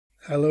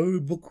Hello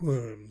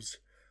Bookworms,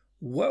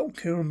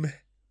 welcome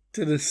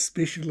to this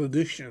special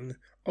edition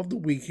of the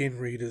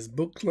Weekend Readers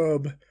Book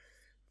Club.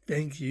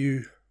 Thank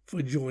you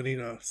for joining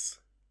us.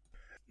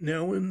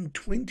 Now in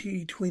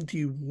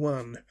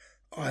 2021,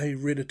 I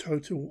read a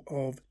total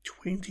of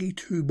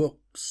 22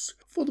 books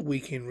for the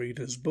Weekend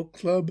Readers Book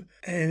Club,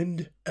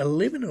 and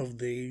 11 of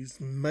these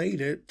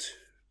made it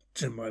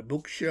to my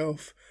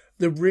bookshelf.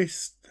 The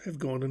rest have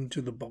gone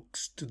into the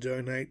box to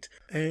donate,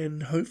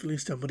 and hopefully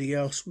somebody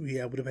else will be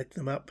able to pick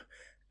them up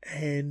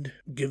and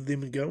give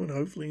them a go and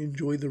hopefully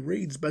enjoy the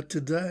reads. But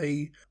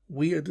today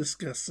we are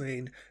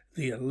discussing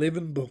the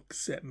 11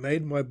 books that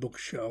made my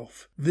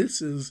bookshelf.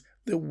 This is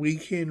the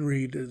Weekend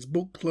Readers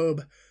Book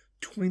Club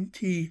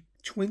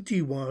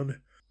 2021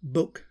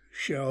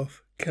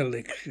 Bookshelf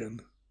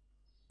Collection.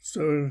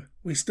 So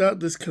we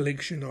start this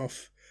collection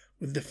off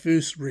with the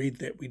first read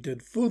that we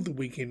did for the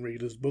Weekend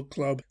Readers Book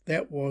Club.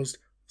 That was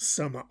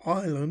Summer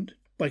Island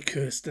by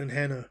Kristin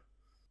Hannah.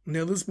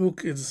 Now this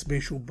book is a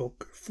special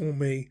book for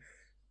me.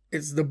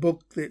 It's the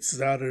book that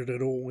started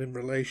it all in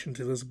relation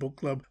to this book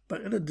club,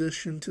 but in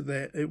addition to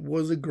that, it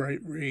was a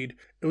great read.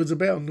 It was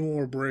about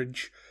Nora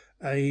Bridge,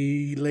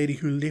 a lady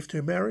who left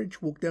her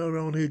marriage, walked out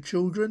on her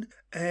children,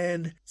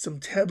 and some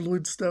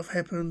tabloid stuff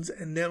happens,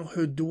 and now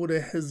her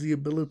daughter has the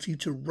ability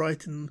to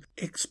write an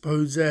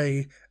expose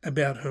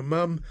about her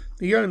mum.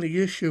 The only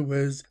issue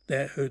is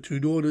that her two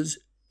daughters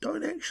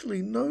don't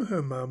actually know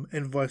her mum,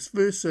 and vice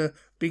versa,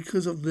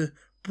 because of the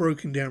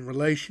broken down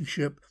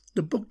relationship.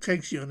 The book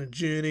takes you on a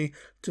journey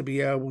to be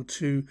able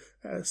to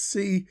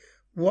see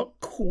what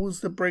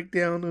caused the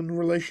breakdown in the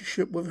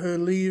relationship with her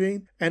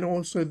leaving, and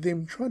also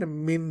them trying to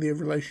mend their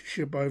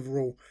relationship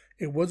overall.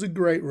 It was a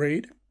great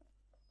read,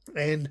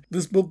 and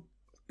this book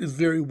is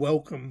very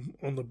welcome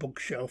on the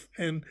bookshelf.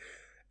 And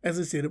as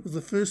I said, it was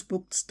the first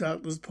book to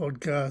start this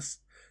podcast.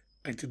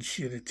 I did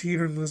shed a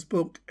tear in this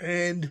book,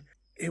 and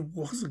it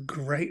was a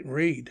great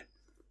read.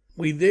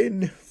 We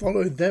then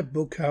followed that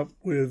book up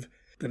with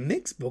the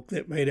next book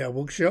that made our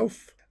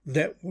bookshelf.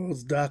 That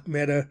was Dark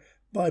Matter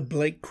by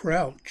Blake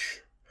Crouch.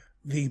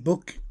 The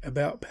book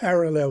about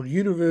parallel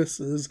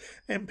universes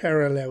and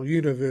parallel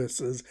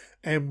universes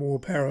and more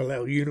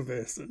parallel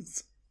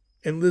universes.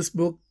 In this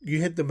book,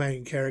 you had the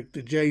main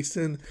character,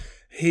 Jason.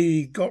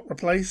 He got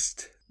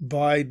replaced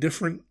by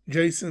different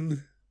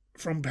Jason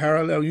from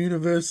parallel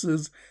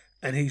universes,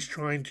 and he's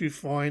trying to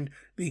find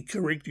the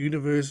correct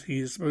universe he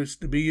is supposed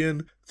to be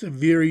in. It's a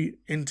very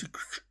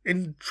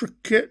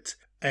intricate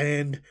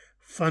and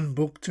fun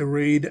book to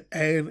read,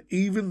 and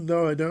even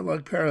though I don't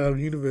like parallel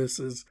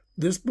universes,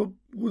 this book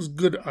was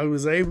good. I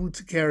was able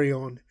to carry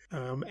on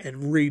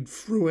and read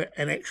through it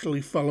and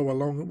actually follow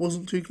along. It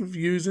wasn't too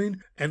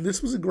confusing, and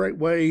this was a great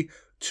way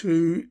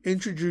to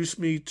introduce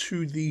me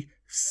to the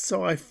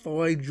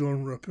sci-fi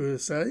genre per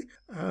se,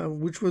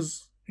 which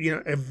was,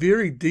 a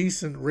very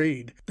decent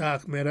read,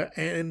 Dark Matter,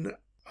 and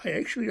I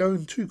actually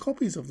own 2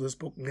 copies of this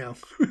book now.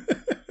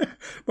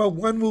 Well,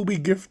 one will be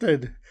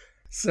gifted.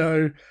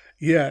 So,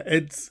 yeah,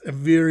 it's a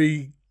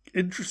very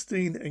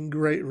interesting and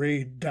great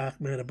read,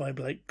 Dark Matter by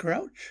Blake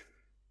Crouch.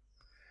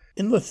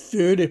 In the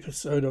 3rd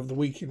episode of the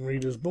Weekend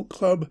Readers Book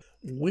Club,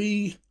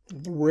 we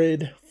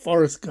read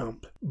Forrest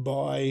Gump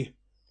by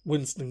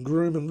Winston,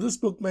 Groom, and this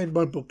book made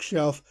my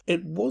bookshelf.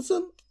 It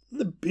wasn't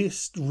the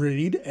best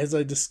read, as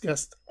I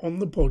discussed on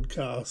the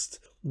podcast,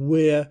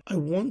 where I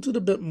wanted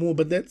a bit more,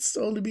 but that's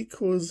solely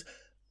because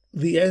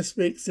the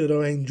aspects that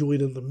I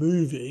enjoyed in the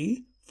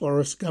movie,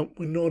 Forrest Gump,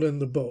 were not in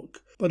the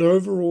book. But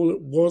overall,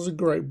 it was a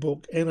great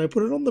book, and I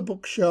put it on the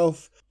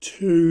bookshelf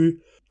to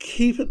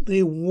keep it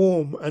there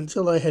warm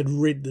until I had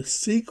read the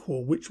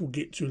sequel, which we'll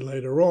get to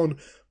later on.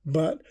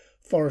 But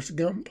Forrest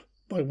Gump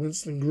by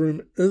Winston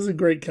Groom is a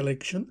great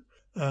collection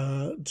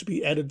to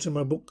be added to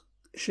my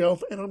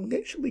bookshelf, and I'm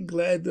actually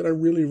glad that I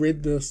really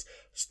read this.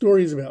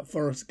 Stories about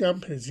Forrest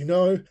Gump, as you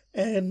know,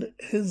 and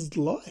his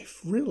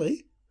life,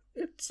 really.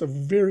 It's a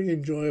very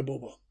enjoyable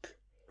book.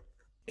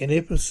 In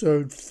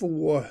episode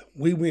 4,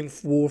 we went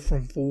 4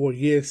 from 4,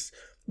 yes.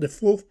 The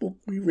 4th book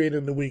we read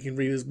in the Weekend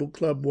Readers Book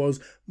Club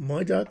was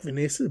My Dark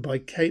Vanessa by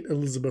Kate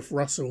Elizabeth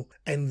Russell.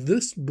 And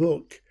this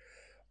book,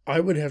 I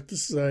would have to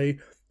say,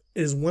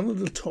 is one of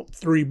the top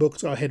 3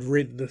 books I had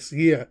read this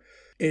year.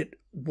 It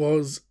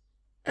was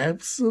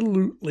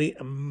absolutely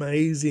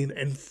amazing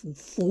and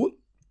thought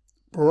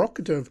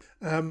provocative,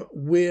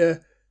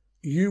 where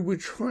you were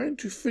trying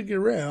to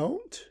figure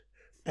out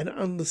and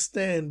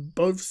understand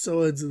both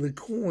sides of the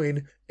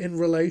coin in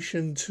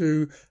relation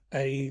to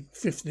a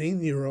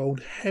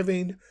 15-year-old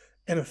having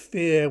an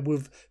affair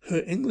with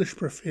her English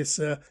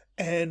professor,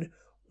 and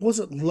was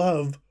it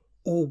love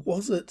or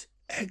was it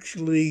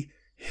actually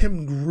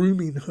him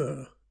grooming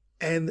her?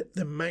 And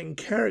the main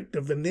character,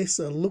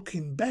 Vanessa,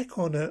 looking back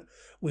on it,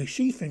 where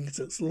she thinks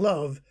it's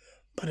love,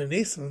 but in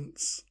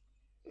essence,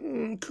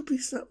 could be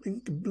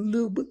something a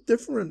little bit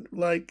different,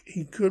 like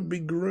he could be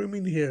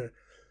grooming her.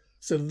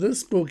 So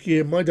this book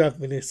here, My Dark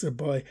Vanessa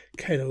by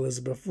Kate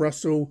Elizabeth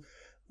Russell,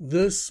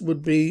 this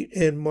would be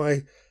in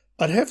my,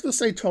 I'd have to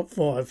say top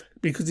 5,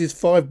 because there's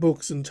 5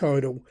 books in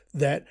total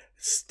that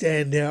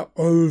stand out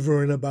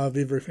over and above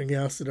everything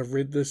else that I've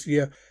read this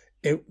year,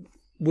 it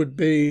would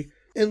be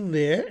in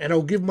there, and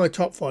I'll give my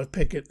top 5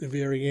 pick at the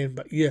very end.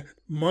 But yeah,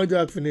 My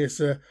Dark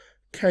Vanessa,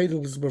 Kate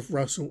Elizabeth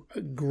Russell,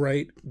 a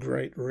great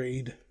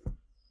read.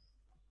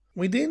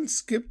 We then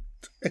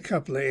skipped a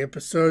couple of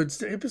episodes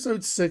to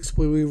episode 6,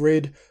 where we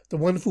read The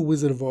Wonderful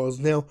Wizard of Oz.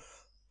 Now,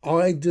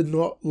 I did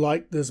not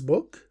like this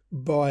book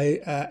by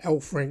L.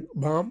 Frank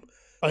Baum.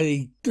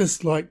 I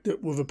disliked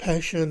it with a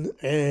passion,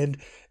 and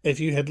if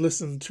you had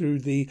listened to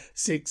the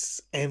Sex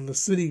and the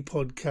City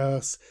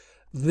podcast,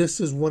 this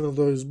is one of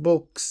those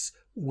books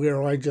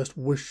where I just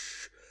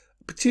wish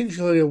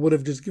potentially I would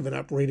have just given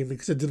up reading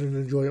because I didn't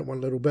enjoy it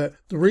one little bit.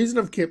 The reason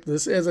I've kept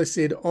this, as I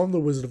said on the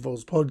Wizard of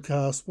Oz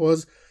podcast,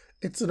 was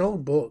it's an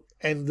old book,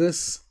 and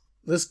this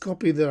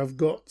copy that I've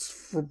got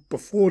from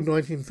before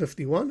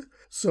 1951,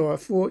 so I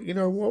thought, you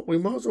know what, we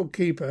might as well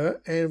keep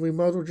it, and we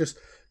might as well just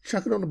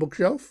chuck it on the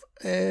bookshelf,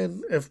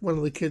 and if one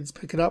of the kids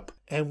pick it up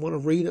and want to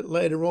read it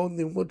later on,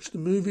 then watch the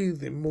movie,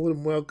 they're more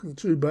than welcome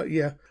to. But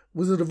yeah,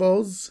 Wizard of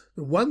Oz,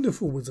 The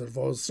Wonderful Wizard of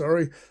Oz,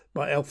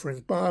 by L.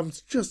 Frank Baum,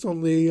 it's just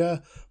on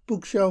the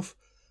bookshelf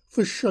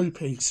for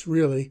showpiece,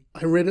 really.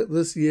 I read it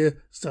this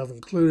year, so I've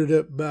included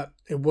it, but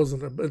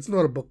it's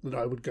not a book that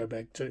I would go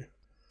back to.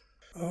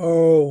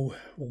 Oh,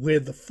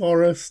 Where the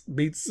Forest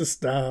Meets the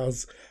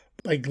Stars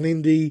by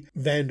Glendy,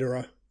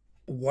 Vanderah.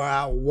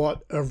 Wow,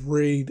 what a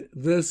read.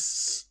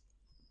 This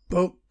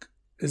book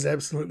is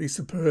absolutely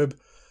superb.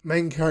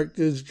 Main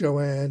character is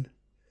Joanne.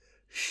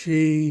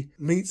 She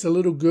meets a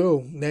little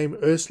girl named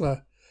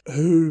Ursula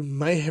who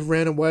may have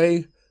ran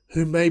away,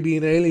 who may be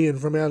an alien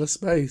from outer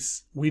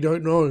space. We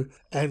don't know.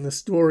 And the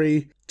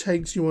story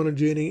takes you on a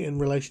journey in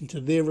relation to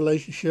their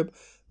relationship,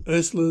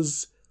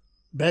 Ursula's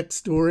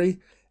backstory,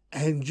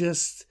 and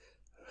just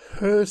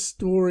her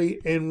story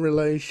in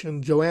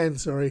relation,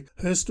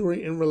 her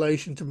story in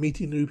relation to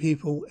meeting new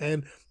people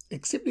and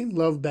accepting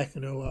love back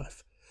in her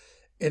life.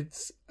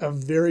 It's a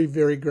very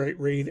great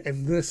read,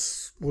 and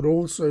this would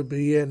also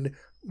be in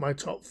my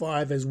top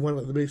 5 as one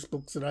of the best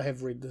books that I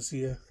have read this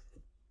year.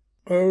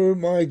 Oh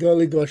my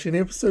golly gosh, in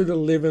episode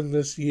 11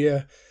 this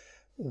year,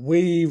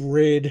 we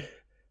read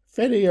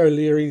Fatty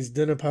O'Leary's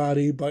Dinner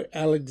Party by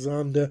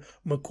Alexander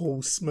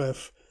McCall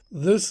Smith.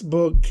 This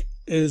book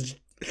is...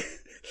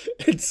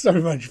 it's so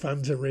much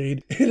fun to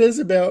read. It is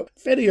about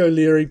Fatty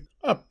O'Leary,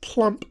 a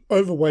plump,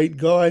 overweight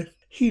guy.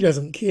 He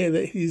doesn't care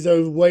that he's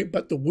overweight,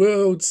 but the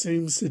world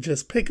seems to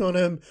just pick on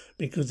him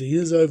because he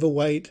is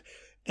overweight.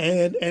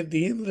 And at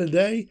the end of the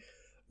day,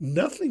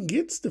 nothing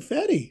gets to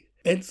Fatty.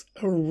 It's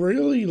a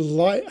really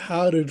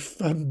light-hearted,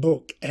 fun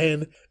book,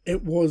 and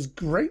it was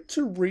great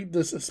to read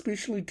this,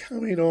 especially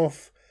coming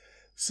off,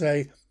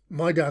 say,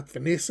 My Dark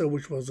Vanessa,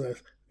 which was a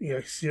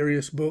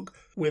serious book,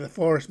 Where the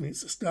Forest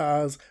Meets the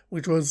Stars,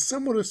 which was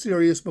somewhat a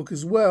serious book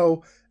as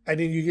well, and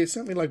then you get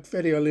something like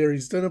Fatty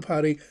O'Leary's Dinner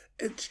Party.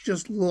 It's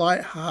just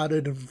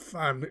light-hearted and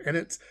fun, and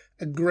it's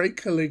a great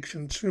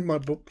collection to my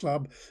book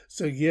club.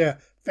 So yeah,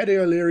 Fatty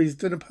O'Leary's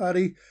Dinner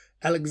Party,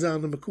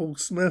 Alexander McCall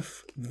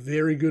Smith,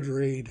 very good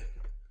read.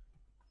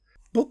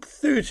 Book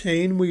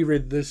 13 we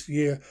read this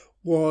year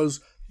was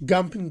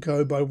Gump &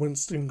 Co. by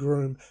Winston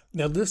Groom.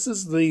 Now this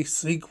is the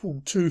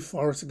sequel to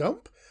Forrest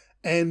Gump,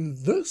 and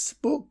this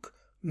book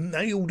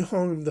nailed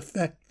home the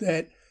fact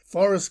that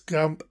Forrest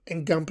Gump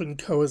and Gump &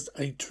 Co. as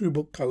a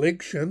 2-book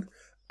collection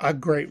are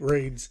great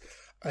reads.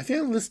 I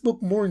found this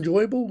book more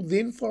enjoyable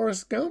than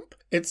Forrest Gump.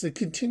 It's a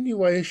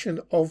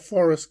continuation of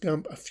Forrest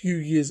Gump a few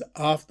years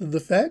after the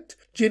fact.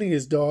 Jenny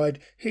has died,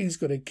 he's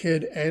got a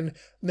kid, and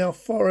now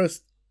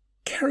Forrest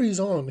carries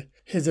on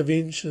his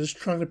adventures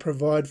trying to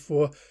provide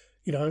for,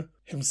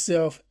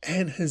 himself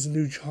and his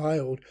new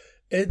child.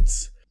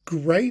 It's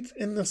great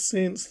in the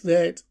sense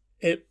that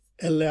it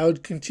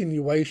allowed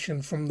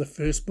continuation from the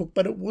first book,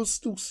 but it was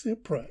still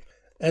separate.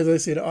 As I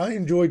said, I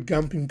enjoyed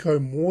Gump & Co.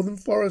 more than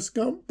Forrest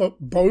Gump, but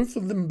both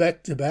of them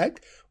back to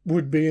back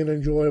would be an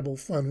enjoyable,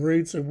 fun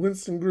read. So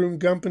Winston Groom,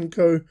 Gump &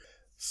 Co.,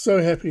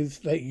 so happy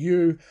that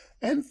you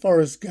and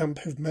Forrest Gump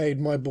have made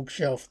my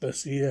bookshelf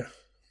this year.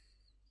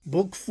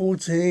 Book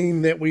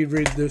 14 that we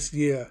read this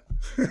year.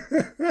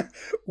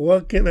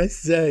 What can I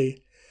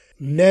say?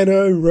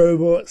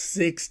 Nano-Robot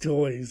Sex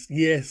Toys.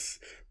 Yes,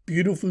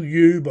 Beautiful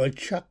You by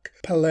Chuck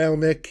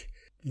Palahnick.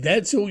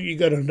 That's all you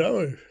gotta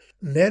know.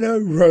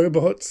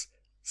 Nano-robots,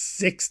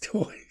 sex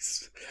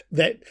toys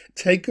that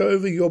take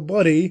over your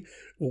body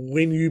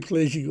when you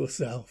pleasure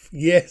yourself.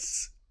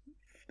 Yes,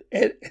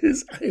 it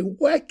is a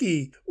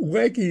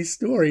wacky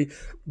story,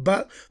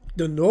 but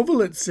the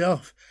novel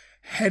itself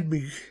had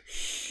me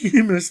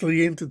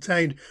humorously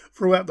entertained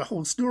throughout the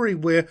whole story,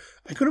 where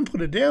I couldn't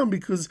put it down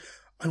because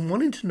I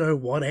wanted to know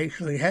what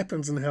actually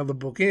happens and how the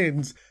book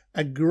ends.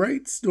 A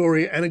great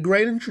story and a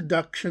great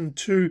introduction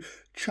to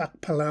Chuck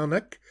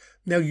Palahnick.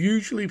 Now,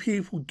 usually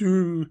people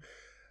do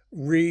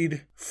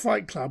read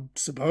Fight Club,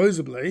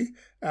 supposedly,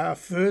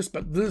 first,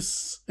 but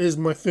this is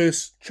my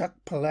first Chuck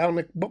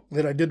Palahnick book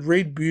that I did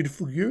read,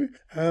 Beautiful You.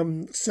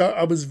 So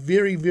I was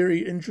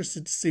very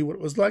interested to see what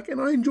it was like,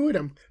 and I enjoyed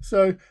him.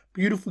 So,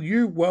 Beautiful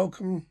You,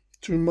 welcome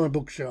to my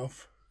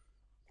bookshelf.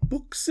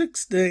 book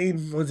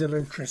 16 was an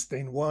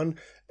interesting one.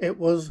 It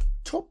was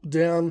Top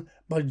Down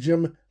by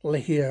Jim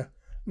Lahire.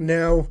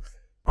 Now,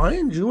 I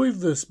enjoyed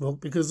this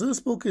book because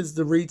this book is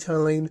the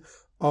retelling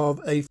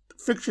of a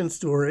fiction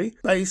story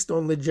based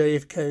on the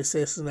JFK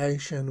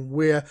assassination,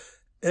 where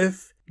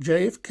if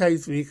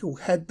JFK's vehicle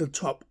had the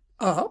top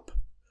up,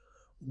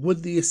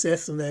 would the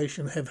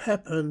assassination have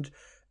happened?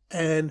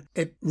 And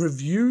it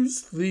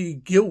reviews the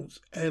guilt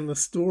and the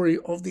story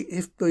of the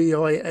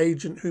FBI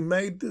agent who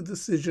made the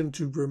decision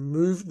to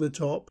remove the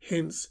top,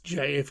 hence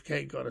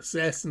JFK got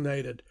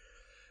assassinated.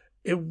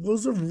 It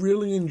was a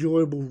really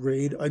enjoyable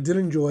read. I did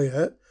enjoy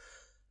it.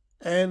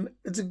 And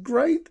it's a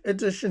great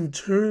addition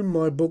to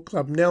my book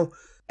club. Now,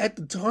 at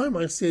the time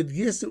I said,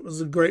 yes, it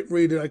was a great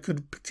read and I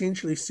could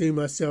potentially see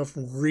myself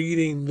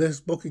reading this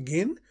book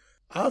again.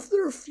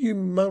 After a few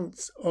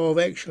months of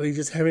actually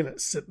just having it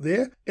sit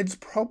there, it's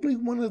probably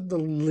one of the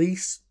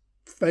least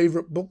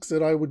favourite books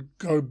that I would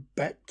go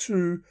back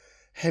to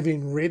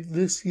having read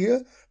this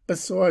year,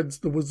 besides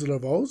The Wizard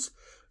of Oz.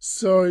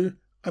 So,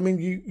 I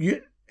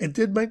mean, it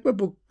did make my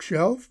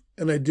bookshelf,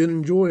 and I did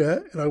enjoy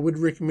it, and I would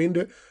recommend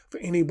it for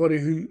anybody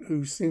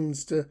who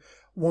seems to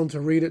want to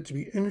read it, to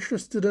be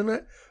interested in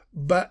it.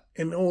 But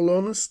in all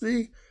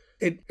honesty,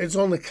 it's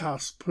on the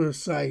cusp per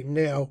se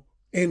now,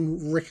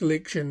 in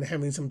recollection,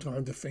 having some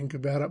time to think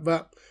about it.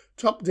 But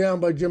Top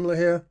Down by Jim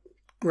Lahire,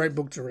 great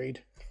book to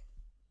read.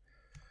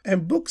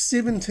 And book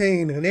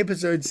 17, and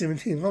episode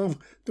 17 of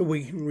the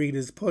Weekend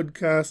Readers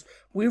podcast,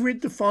 we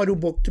read the final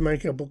book to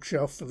make our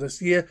bookshelf for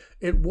this year.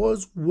 It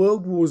was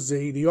World War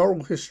Z, The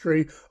Oral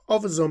History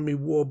of a Zombie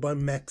War by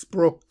Max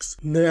Brooks.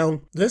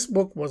 Now, this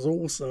book was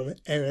awesome,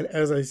 and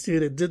as I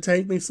said, it did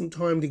take me some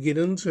time to get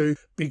into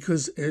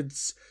because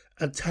it's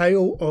a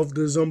tale of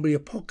the zombie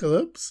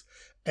apocalypse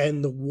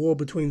and the war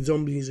between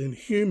zombies and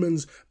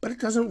humans, but it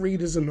doesn't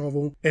read as a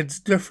novel.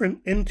 It's different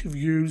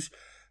interviews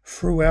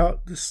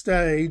throughout the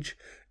stage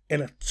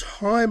in a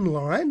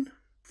timeline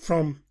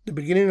from the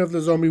beginning of the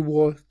zombie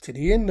war to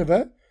the end of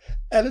it,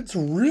 and it's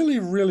really,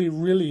 really,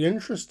 really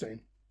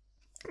interesting.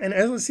 And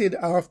as I said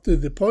after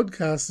the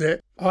podcast,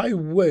 that I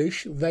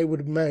wish they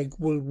would make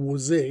World War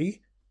Z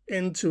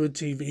into a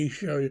TV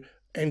show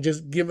and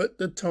just give it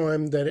the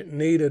time that it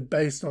needed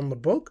based on the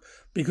book,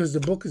 because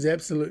the book is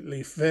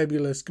absolutely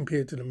fabulous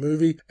compared to the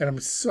movie, and I'm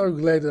so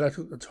glad that I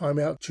took the time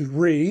out to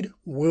read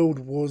World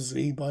War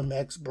Z by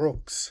Max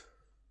Brooks.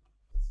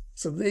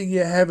 So there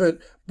you have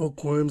it,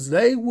 Bookworms.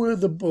 They were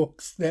the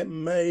books that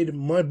made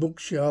my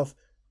bookshelf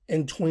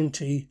in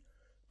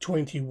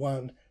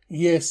 2021.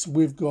 Yes,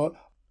 we've got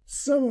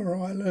Summer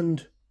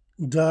Island,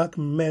 Dark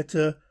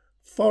Matter,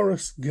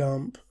 Forrest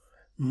Gump,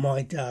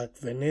 My Dark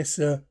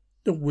Vanessa,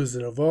 The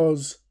Wizard of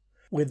Oz,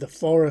 Where the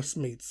Forest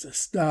Meets the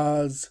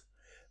Stars,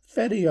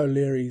 Fatty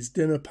O'Leary's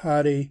Dinner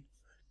Party,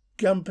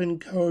 Gump &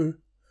 Co.,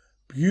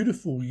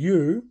 Beautiful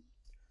You,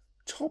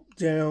 Top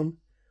Down,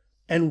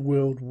 and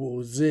World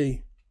War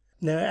Z.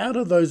 Now, out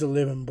of those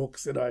 11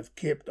 books that I've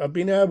kept, I've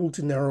been able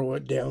to narrow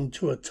it down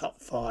to a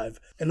top 5,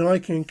 and I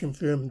can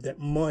confirm that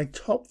my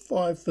top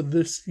 5 for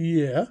this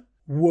year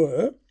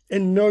were,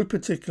 in no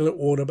particular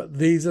order, but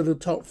these are the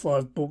top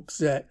 5 books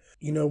that,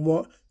 you know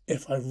what,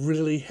 if I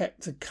really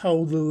had to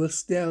cull the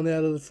list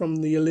down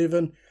from the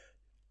 11,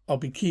 I'll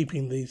be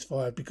keeping these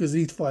 5, because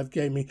these 5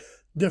 gave me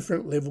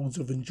different levels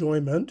of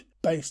enjoyment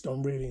based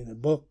on reading the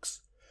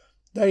books.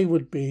 They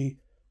would be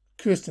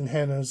Kirsten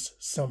Hanna's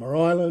Summer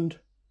Island,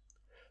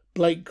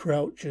 Blake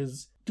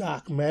Crouch's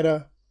Dark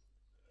Matter,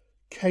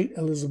 Kate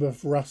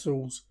Elizabeth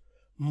Russell's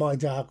My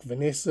Dark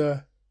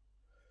Vanessa,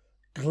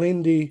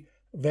 Glendy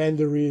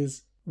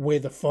Vanderah's Where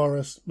the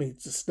Forest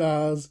Meets the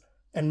Stars,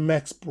 and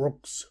Max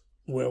Brooks'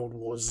 World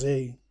War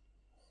Z.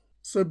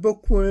 So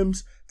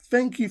Bookworms,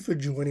 thank you for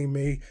joining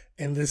me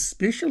in this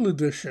special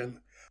edition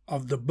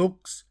of the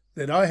books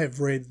that I have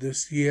read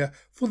this year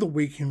for the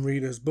Weekend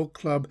Readers Book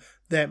Club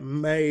that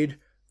made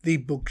the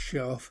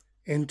bookshelf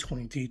in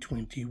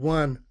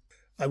 2021.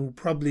 I will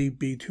probably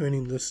be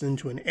turning this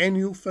into an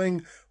annual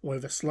thing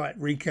with a slight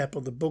recap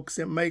of the books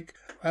that make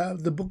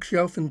the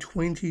bookshelf in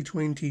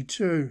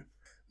 2022.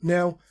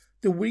 Now,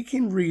 the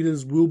Weekend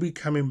Readers will be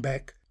coming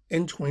back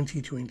in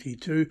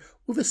 2022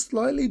 with a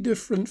slightly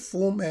different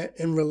format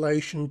in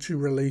relation to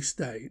release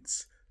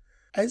dates.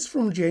 As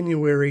from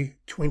January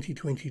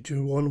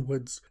 2022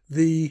 onwards,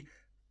 the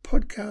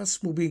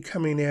podcast will be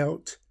coming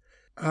out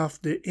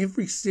after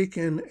every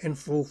second and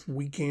fourth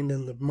weekend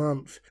in the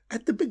month.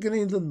 At the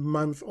beginning of the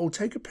month, I'll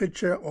take a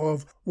picture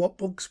of what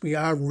books we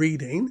are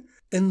reading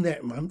in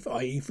that month,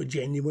 i.e. for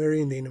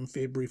January, and then in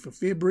February for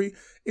February.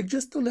 It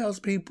just allows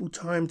people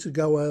time to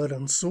go out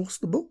and source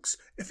the books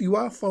if you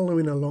are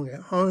following along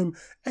at home,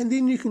 and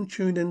then you can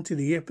tune into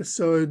the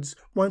episodes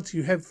once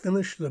you have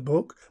finished the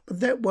book, but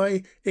that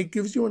way it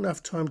gives you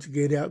enough time to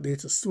get out there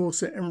to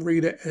source it and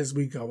read it as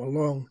we go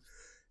along.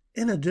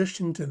 In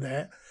addition to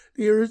that,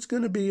 there is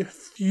going to be a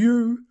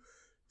few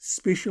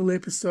special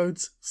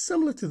episodes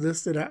similar to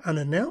this that are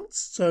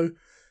unannounced, so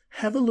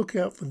have a look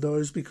out for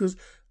those, because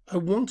I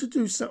want to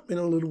do something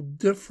a little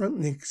different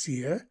next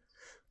year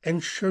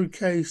and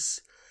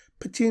showcase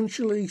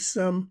potentially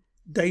some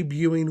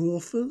debuting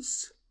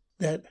authors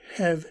that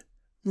have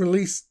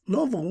released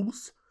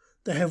novels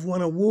that have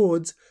won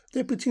awards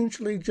that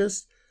potentially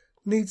just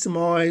need some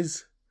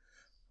eyes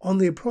on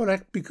their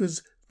product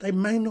because they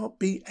may not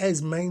be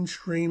as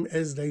mainstream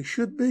as they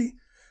should be.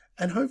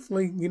 And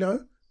hopefully,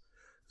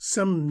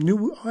 some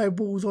new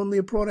eyeballs on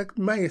their product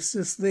may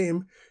assist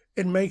them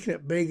in making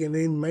it big and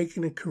then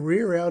making a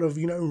career out of,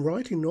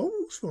 writing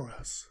novels for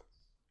us.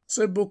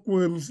 So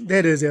Bookworms,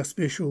 that is our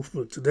special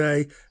for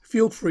today.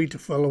 Feel free to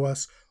follow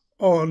us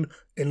on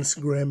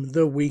Instagram,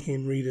 The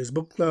Weekend Readers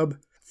Book Club.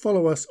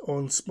 Follow us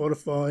on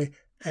Spotify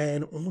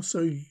and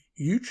also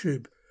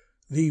YouTube,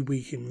 The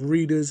Weekend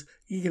Readers.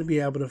 You're going to be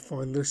able to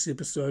find this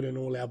episode and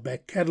all our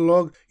back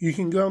catalogue. You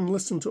can go and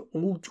listen to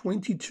all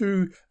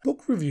 22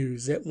 book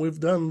reviews that we've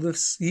done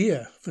this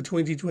year for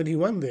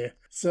 2021 there.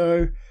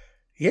 So,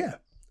 yeah.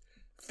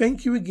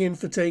 Thank you again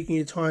for taking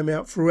your time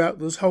out throughout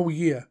this whole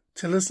year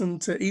to listen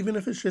to, even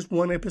if it's just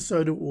one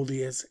episode of all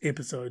the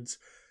episodes.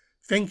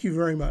 Thank you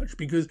very much,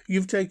 because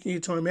you've taken your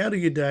time out of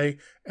your day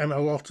and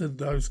allotted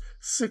those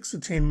 6 to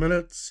 10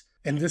 minutes,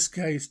 in this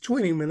case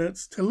 20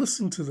 minutes, to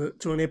listen to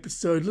an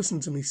episode,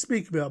 listen to me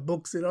speak about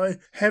books that I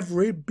have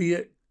read, be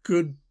it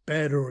good,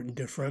 bad or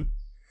indifferent.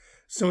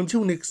 So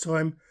until next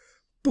time,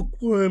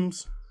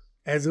 Bookworms,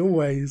 as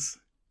always,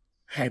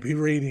 happy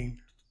reading.